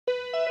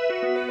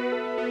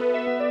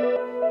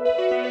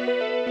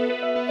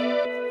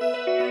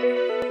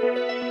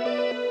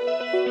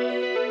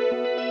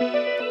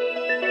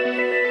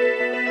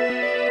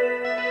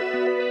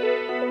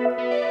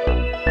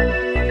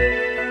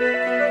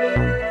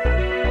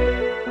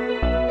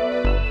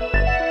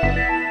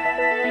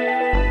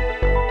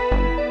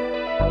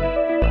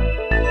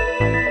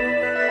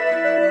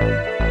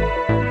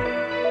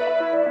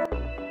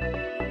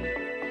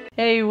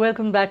Hey,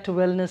 welcome back to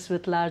Wellness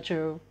with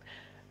Lajo.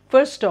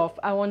 First off,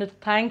 I want to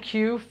thank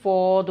you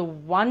for the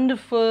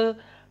wonderful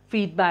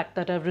feedback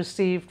that I've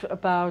received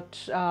about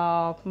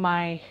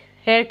my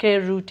hair care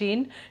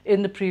routine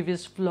in the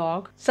previous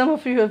vlog. Some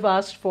of you have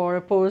asked for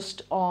a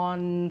post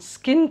on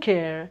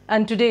skincare,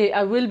 and today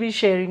I will be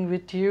sharing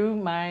with you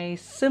my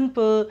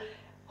simple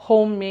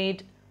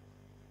homemade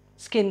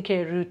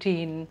skincare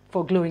routine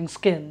for glowing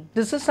skin.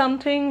 This is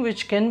something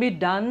which can be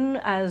done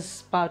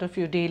as part of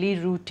your daily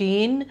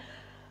routine.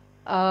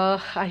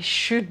 I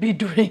should be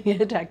doing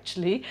it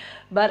actually,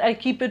 but I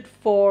keep it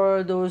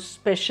for those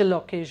special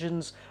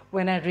occasions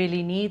when I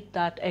really need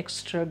that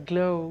extra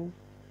glow.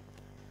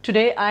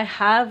 Today I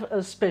have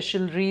a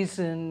special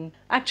reason,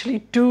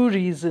 actually two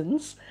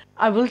reasons.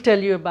 I will tell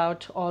you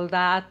about all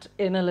that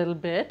in a little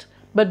bit.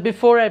 But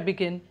before I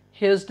begin,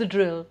 here's the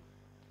drill.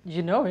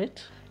 You know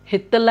it.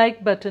 Hit the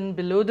like button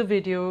below the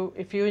video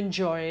if you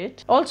enjoy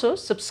it. Also,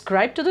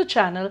 subscribe to the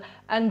channel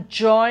and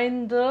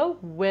join the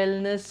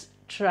wellness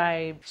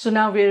tribe. So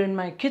now we're in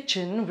my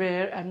kitchen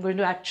where I'm going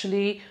to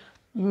actually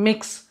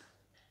mix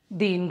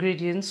the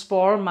ingredients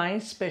for my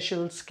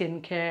special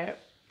skincare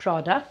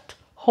product,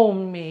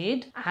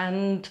 homemade.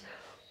 And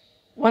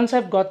once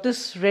I've got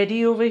this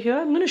ready over here,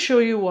 I'm going to show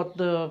you what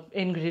the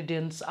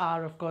ingredients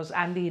are, of course,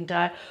 and the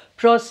entire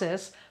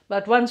process.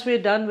 But once we're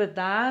done with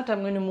that,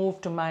 I'm going to move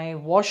to my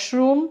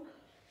washroom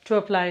to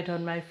apply it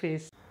on my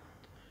face.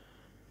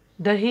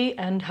 Dahi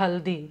and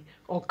haldi,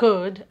 or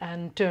curd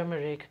and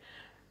turmeric.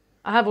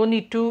 I have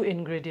only two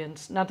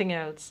ingredients, nothing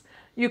else.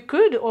 You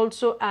could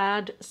also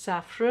add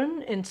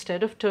saffron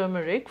instead of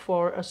turmeric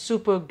for a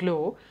super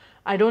glow.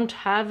 I don't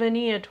have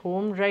any at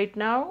home right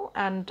now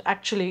and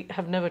actually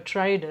have never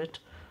tried it.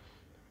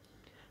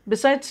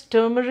 Besides,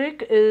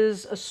 turmeric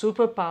is a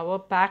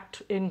superpower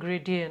packed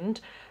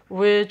ingredient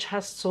which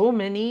has so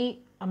many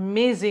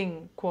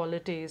amazing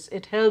qualities.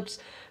 It helps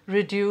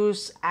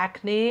reduce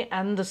acne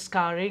and the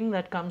scarring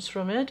that comes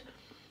from it.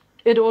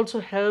 It also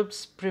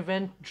helps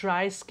prevent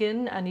dry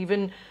skin and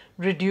even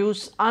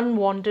reduce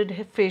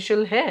unwanted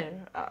facial hair.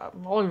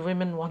 All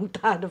women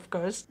want that, of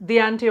course. The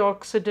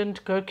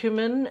antioxidant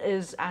curcumin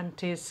is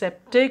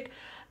antiseptic,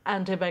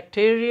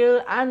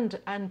 antibacterial, and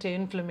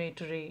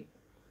anti-inflammatory.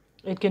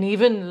 It can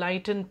even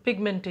lighten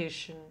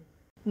pigmentation.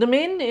 The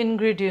main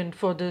ingredient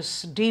for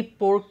this deep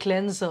pore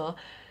cleanser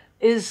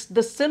is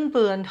the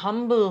simple and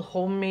humble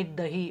homemade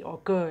dahi or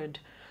curd.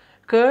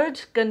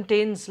 Curd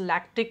contains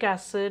lactic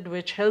acid,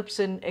 which helps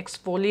in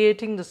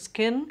exfoliating the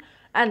skin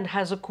and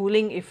has a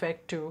cooling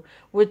effect too,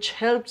 which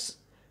helps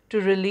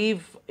to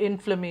relieve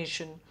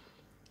inflammation.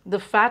 The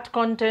fat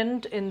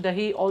content in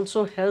dahi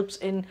also helps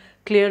in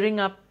clearing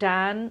up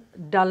tan,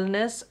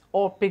 dullness,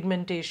 or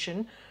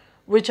pigmentation,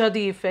 which are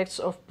the effects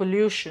of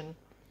pollution.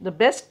 The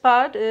best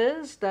part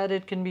is that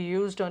it can be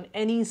used on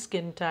any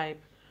skin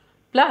type.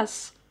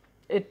 Plus,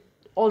 it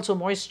also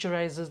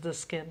moisturizes the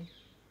skin.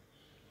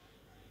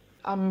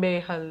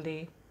 Ambe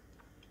Haldi,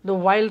 the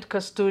Wild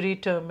Kasturi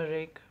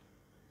Turmeric.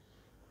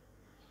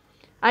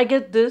 I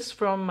get this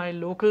from my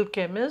local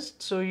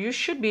chemist, so you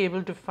should be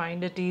able to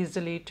find it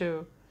easily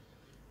too.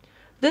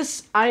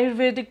 This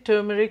Ayurvedic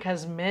turmeric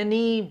has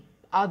many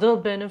other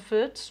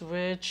benefits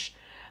which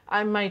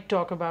I might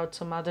talk about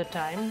some other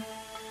time.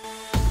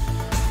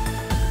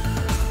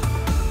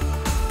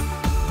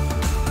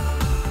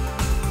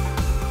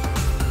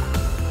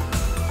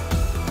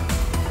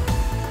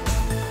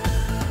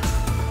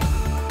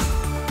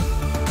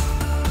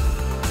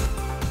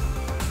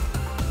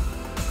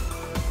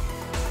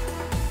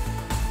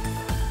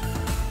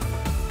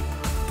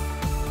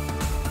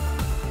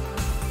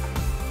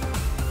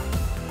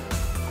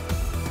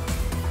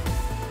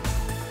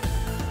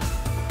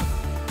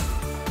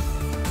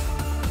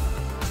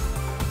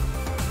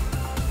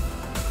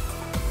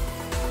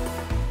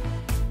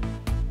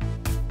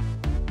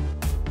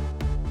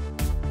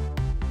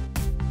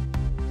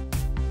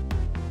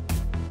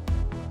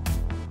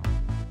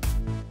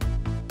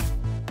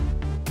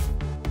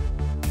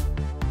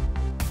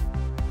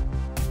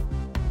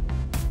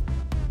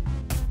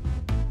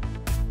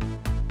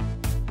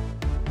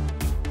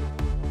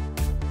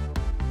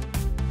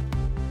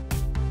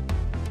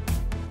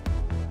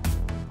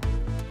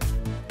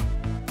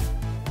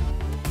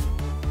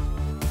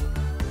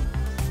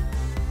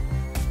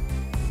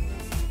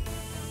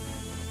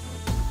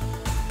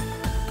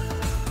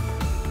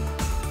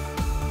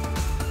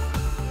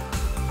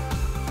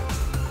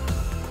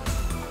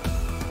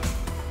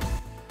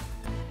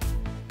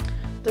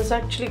 There's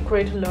actually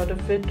quite a lot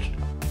of it.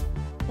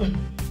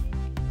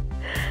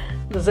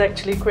 There's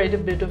actually quite a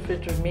bit of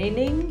it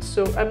remaining,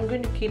 so I'm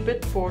going to keep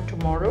it for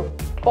tomorrow,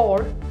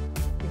 or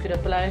you could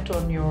apply it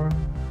on your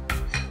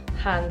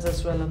hands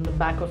as well, on the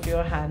back of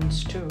your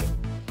hands too.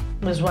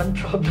 There's one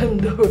problem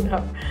though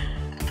now.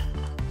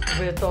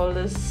 With all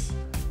this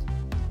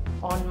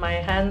on my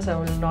hands, I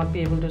will not be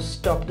able to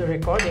stop the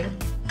recording.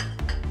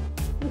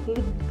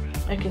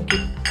 I can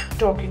keep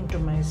talking to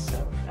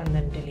myself and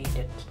then delete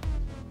it.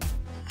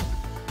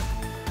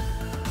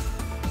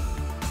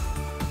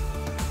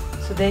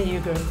 So there you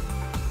go.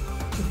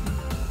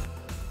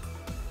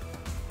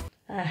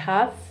 I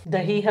have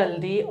dahi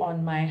haldi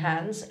on my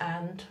hands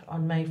and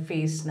on my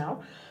face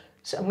now.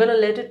 So I'm going to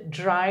let it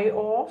dry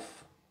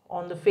off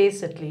on the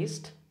face at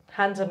least.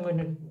 Hands I'm going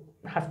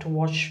to have to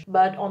wash.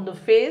 But on the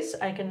face,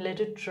 I can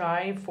let it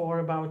dry for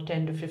about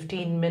 10 to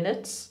 15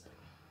 minutes.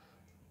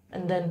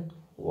 And then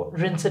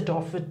rinse it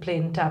off with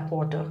plain tap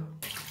water.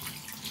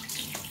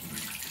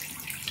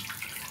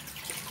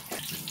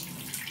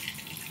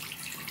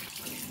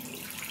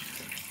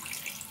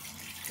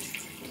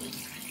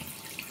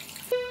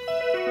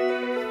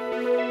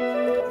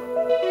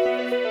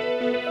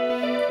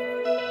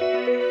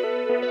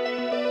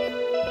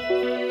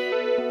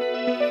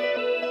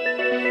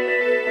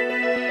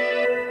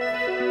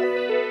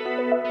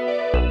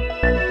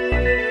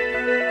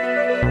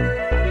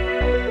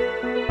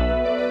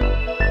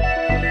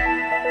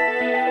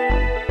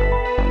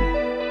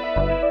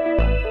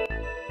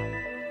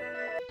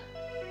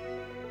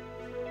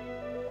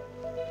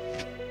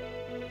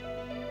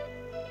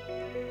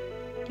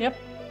 Yep.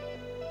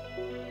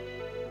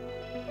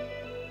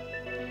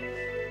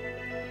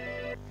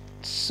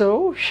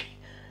 So,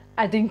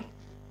 I think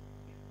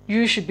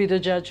you should be the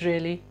judge,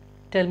 really.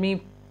 Tell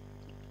me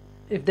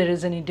if there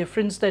is any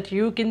difference that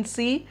you can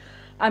see.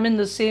 I'm in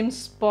the same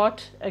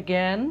spot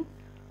again,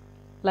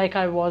 like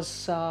I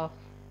was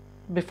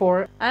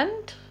before.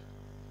 And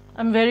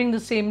I'm wearing the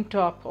same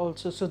top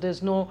also, so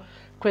there's no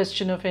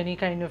question of any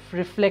kind of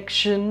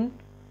reflection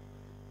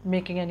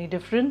making any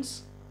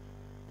difference.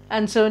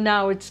 And so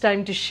now it's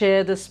time to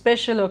share the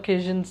special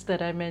occasions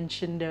that I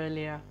mentioned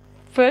earlier.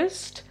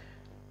 First,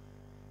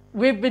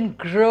 we've been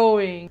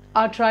growing.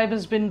 Our tribe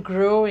has been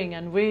growing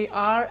and we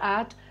are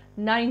at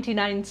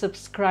 99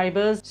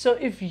 subscribers. So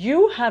if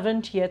you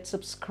haven't yet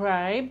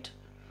subscribed,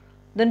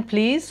 then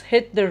please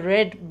hit the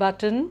red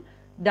button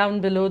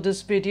down below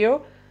this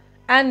video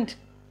and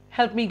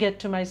help me get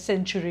to my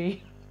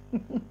century.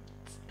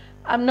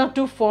 I'm not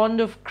too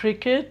fond of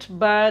cricket,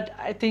 but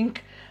I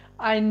think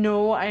I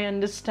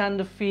understand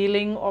the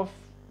feeling of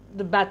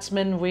the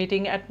batsmen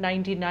waiting at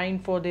 99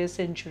 for their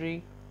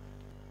century.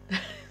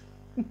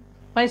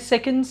 My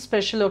second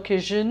special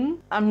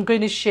occasion, I'm going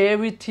to share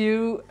with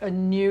you a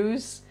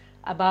news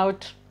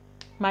about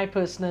my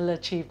personal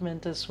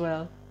achievement as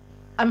well.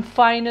 I'm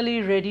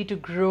finally ready to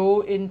grow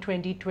in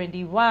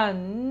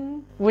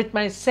 2021 with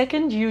my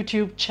second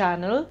YouTube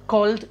channel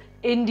called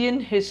Indian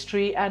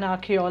History and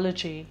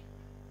Archaeology.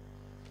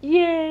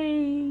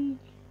 Yay!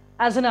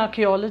 As an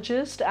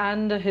archaeologist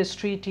and a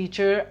history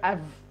teacher,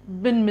 I've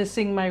been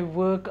missing my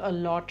work a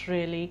lot,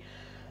 really.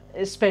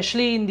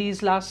 Especially in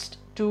these last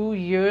 2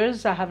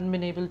 years, I haven't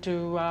been able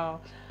to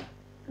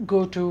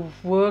go to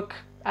work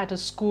at a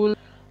school.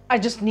 I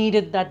just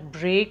needed that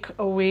break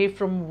away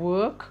from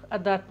work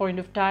at that point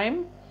of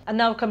time. And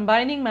now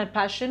combining my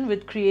passion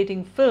with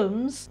creating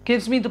films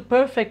gives me the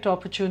perfect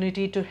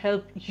opportunity to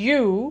help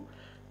you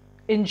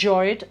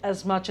enjoy it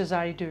as much as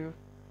I do.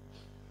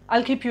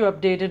 I'll keep you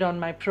updated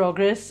on my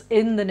progress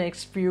in the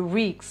next few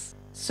weeks.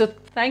 So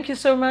thank you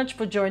so much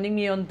for joining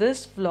me on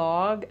this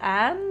vlog,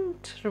 and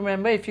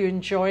remember, if you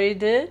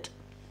enjoyed it,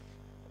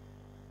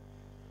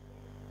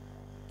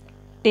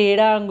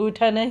 टेढ़ा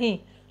अंगूठा नहीं,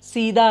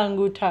 सीधा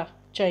अंगूठा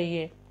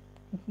चाहिए.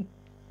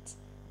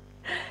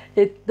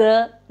 Hit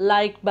the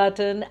like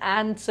button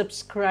and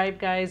subscribe,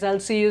 guys. I'll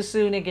see you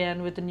soon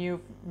again with a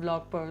new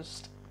vlog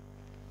post.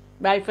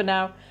 Bye for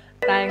now.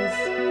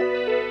 Thanks.